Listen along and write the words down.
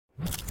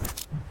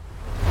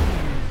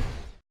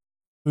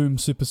Boom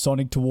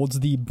Supersonic, towards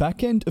the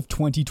back end of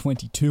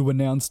 2022,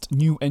 announced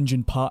new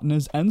engine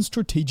partners and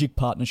strategic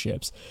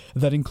partnerships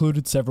that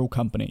included several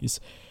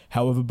companies.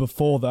 However,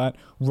 before that,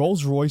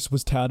 Rolls-Royce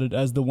was touted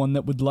as the one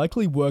that would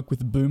likely work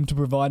with Boom to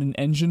provide an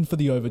engine for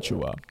the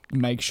Overture.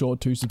 Make sure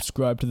to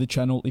subscribe to the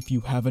channel if you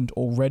haven't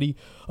already.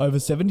 Over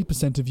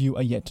 70% of you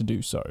are yet to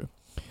do so.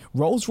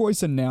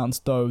 Rolls-Royce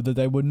announced, though, that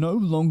they were no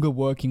longer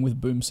working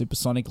with Boom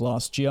Supersonic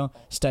last year,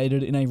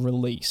 stated in a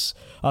release.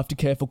 After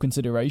careful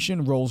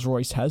consideration,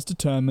 Rolls-Royce has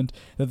determined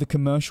that the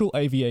commercial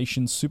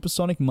aviation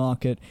supersonic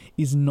market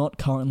is not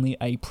currently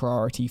a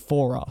priority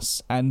for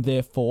us, and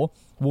therefore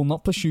will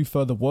not pursue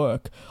further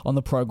work on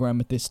the program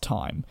at this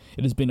time.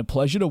 It has been a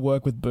pleasure to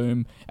work with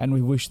Boom, and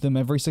we wish them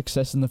every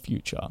success in the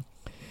future.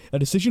 A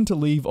decision to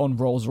leave on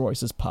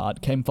Rolls-Royce's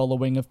part came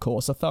following, of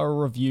course, a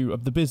thorough review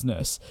of the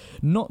business,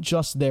 not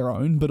just their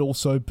own, but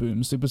also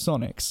Boom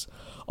Supersonic's.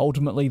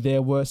 Ultimately,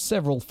 there were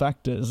several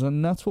factors,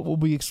 and that's what will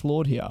be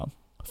explored here.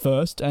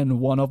 First,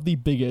 and one of the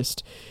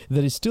biggest,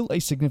 that is still a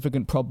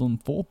significant problem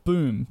for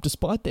Boom,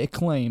 despite their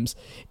claims,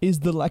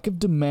 is the lack of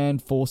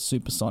demand for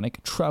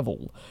supersonic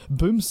travel.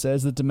 Boom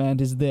says the demand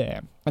is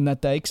there, and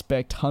that they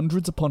expect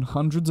hundreds upon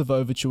hundreds of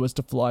Overtures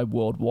to fly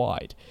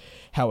worldwide.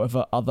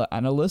 However, other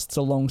analysts,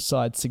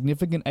 alongside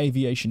significant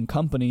aviation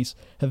companies,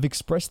 have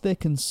expressed their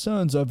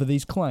concerns over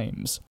these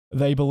claims.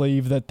 They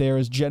believe that there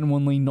is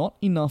genuinely not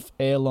enough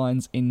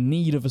airlines in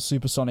need of a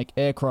supersonic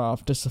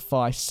aircraft to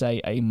suffice,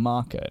 say, a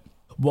market.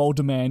 While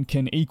demand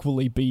can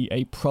equally be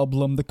a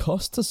problem, the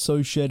costs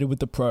associated with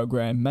the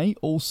program may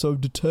also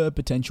deter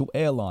potential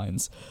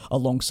airlines,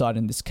 alongside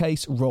in this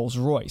case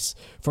Rolls-Royce,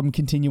 from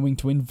continuing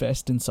to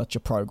invest in such a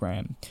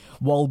program.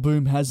 While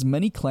Boom has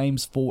many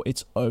claims for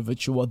its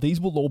Overture, these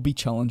will all be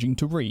challenging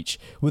to reach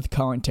with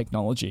current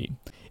technology.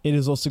 It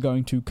is also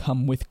going to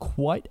come with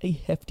quite a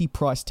hefty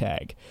price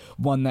tag,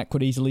 one that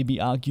could easily be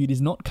argued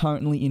is not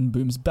currently in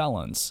Boom's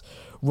balance.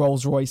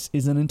 Rolls-Royce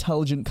is an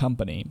intelligent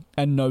company,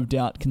 and no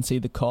doubt can see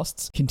the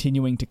costs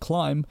continuing to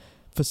climb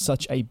for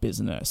such a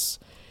business.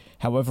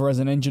 However, as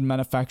an engine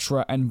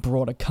manufacturer and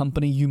broader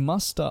company, you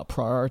must start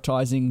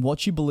prioritizing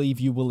what you believe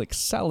you will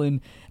excel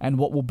in and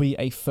what will be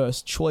a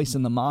first choice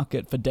in the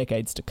market for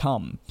decades to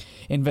come.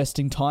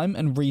 Investing time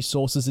and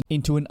resources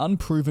into an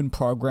unproven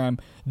program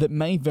that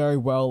may very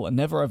well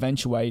never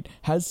eventuate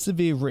has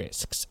severe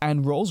risks,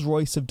 and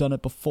Rolls-Royce have done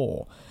it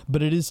before,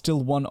 but it is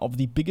still one of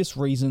the biggest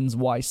reasons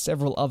why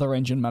several other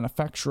engine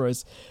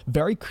manufacturers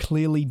very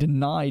clearly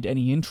denied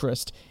any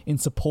interest in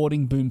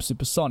supporting Boom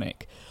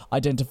Supersonic,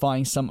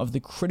 identifying some of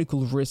the critical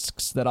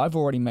risks that I've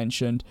already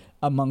mentioned,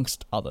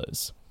 amongst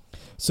others.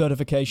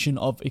 Certification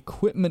of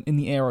equipment in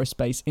the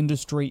aerospace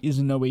industry is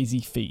no easy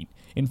feat.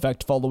 In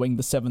fact, following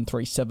the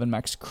 737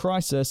 MAX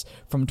crisis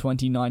from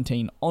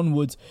 2019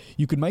 onwards,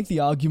 you could make the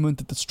argument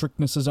that the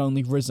strictness has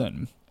only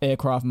risen.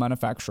 Aircraft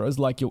manufacturers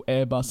like your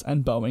Airbus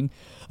and Boeing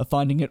are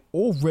finding it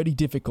already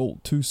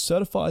difficult to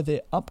certify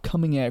their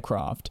upcoming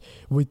aircraft,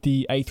 with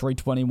the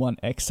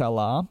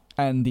A321XLR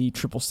and the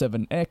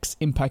 777X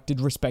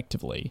impacted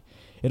respectively.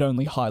 It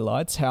only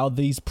highlights how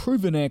these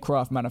proven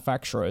aircraft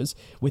manufacturers,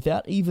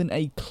 without even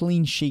a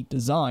clean sheet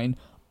design,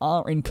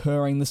 are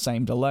incurring the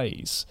same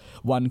delays.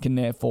 One can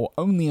therefore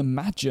only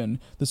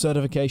imagine the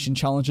certification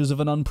challenges of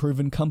an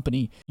unproven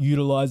company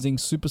utilizing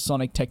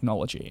supersonic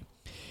technology.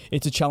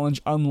 It's a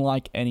challenge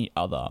unlike any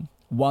other.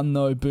 One,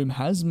 though, Boom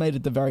has made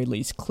at the very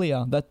least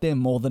clear that they're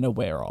more than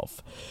aware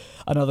of.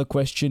 Another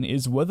question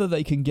is whether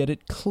they can get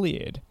it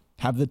cleared,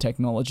 have the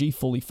technology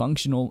fully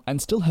functional,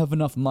 and still have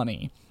enough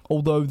money,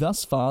 although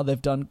thus far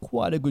they've done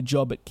quite a good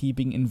job at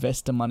keeping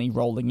investor money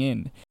rolling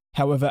in.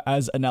 However,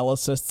 as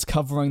analysts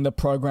covering the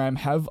program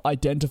have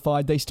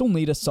identified, they still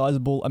need a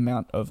sizable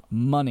amount of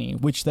money,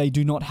 which they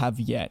do not have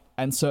yet,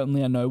 and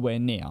certainly are nowhere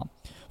near.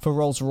 For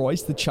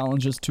Rolls-Royce, the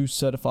challenges to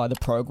certify the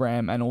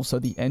program and also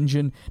the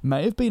engine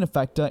may have been a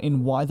factor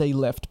in why they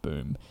left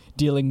Boom,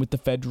 dealing with the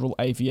Federal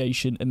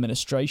Aviation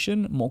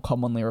Administration, more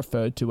commonly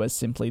referred to as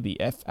simply the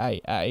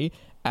FAA,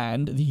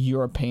 and the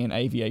European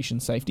Aviation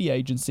Safety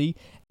Agency,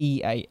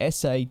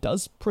 EASA,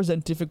 does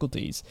present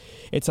difficulties.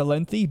 It's a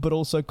lengthy but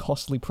also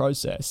costly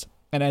process.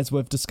 And as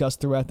we've discussed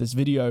throughout this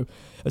video,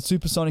 a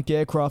supersonic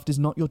aircraft is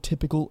not your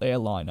typical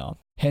airliner.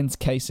 Hence,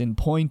 case in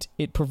point,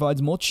 it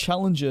provides more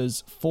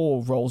challenges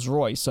for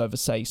Rolls-Royce over,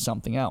 say,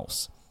 something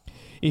else.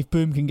 If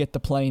Boom can get the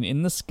plane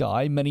in the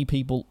sky, many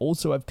people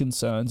also have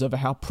concerns over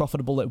how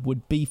profitable it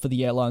would be for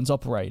the airlines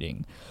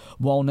operating.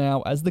 While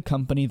now, as the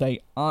company,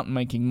 they aren't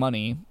making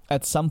money,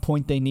 at some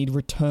point they need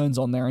returns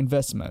on their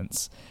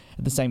investments.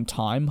 At the same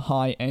time,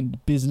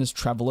 high-end business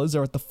travelers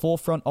are at the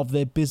forefront of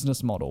their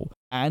business model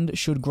and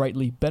should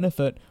greatly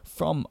benefit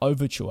from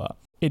Overture.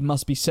 It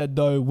must be said,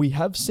 though, we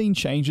have seen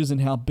changes in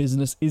how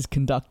business is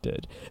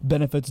conducted.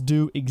 Benefits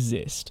do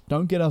exist,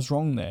 don't get us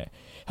wrong there.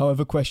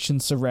 However,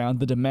 questions surround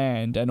the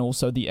demand and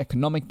also the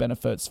economic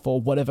benefits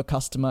for whatever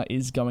customer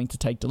is going to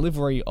take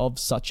delivery of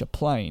such a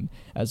plane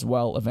as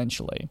well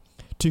eventually.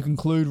 To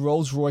conclude,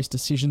 Rolls-Royce's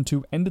decision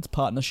to end its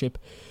partnership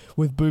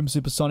with Boom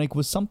Supersonic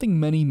was something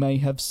many may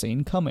have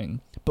seen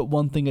coming, but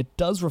one thing it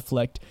does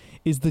reflect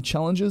is the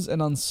challenges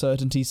and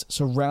uncertainties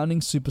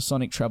surrounding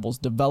supersonic travel's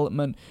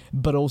development,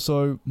 but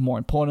also, more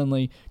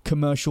importantly,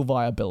 commercial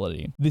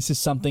viability. This is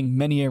something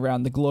many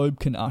around the globe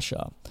can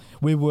usher.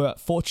 We were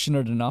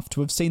fortunate enough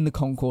to have seen the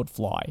Concorde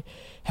fly.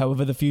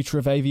 However, the future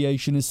of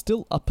aviation is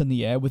still up in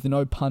the air with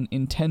no pun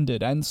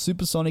intended, and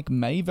supersonic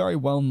may very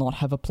well not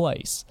have a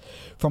place.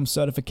 From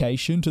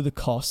certification to the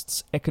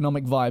costs,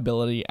 economic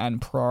viability,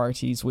 and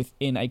priorities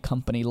within a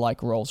company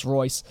like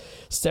Rolls-Royce,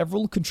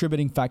 several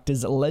contributing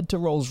factors led to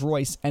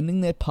Rolls-Royce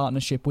ending their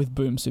partnership with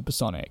Boom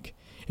Supersonic.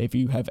 If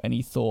you have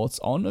any thoughts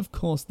on, of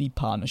course, the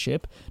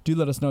partnership, do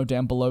let us know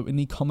down below in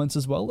the comments,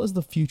 as well as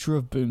the future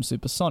of Boom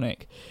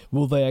Supersonic.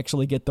 Will they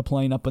actually get the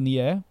plane up in the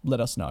air? Let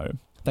us know.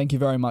 Thank you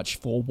very much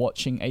for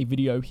watching a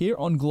video here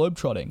on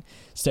GlobeTrotting.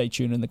 Stay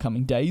tuned in the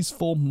coming days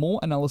for more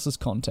analysis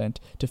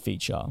content to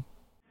feature.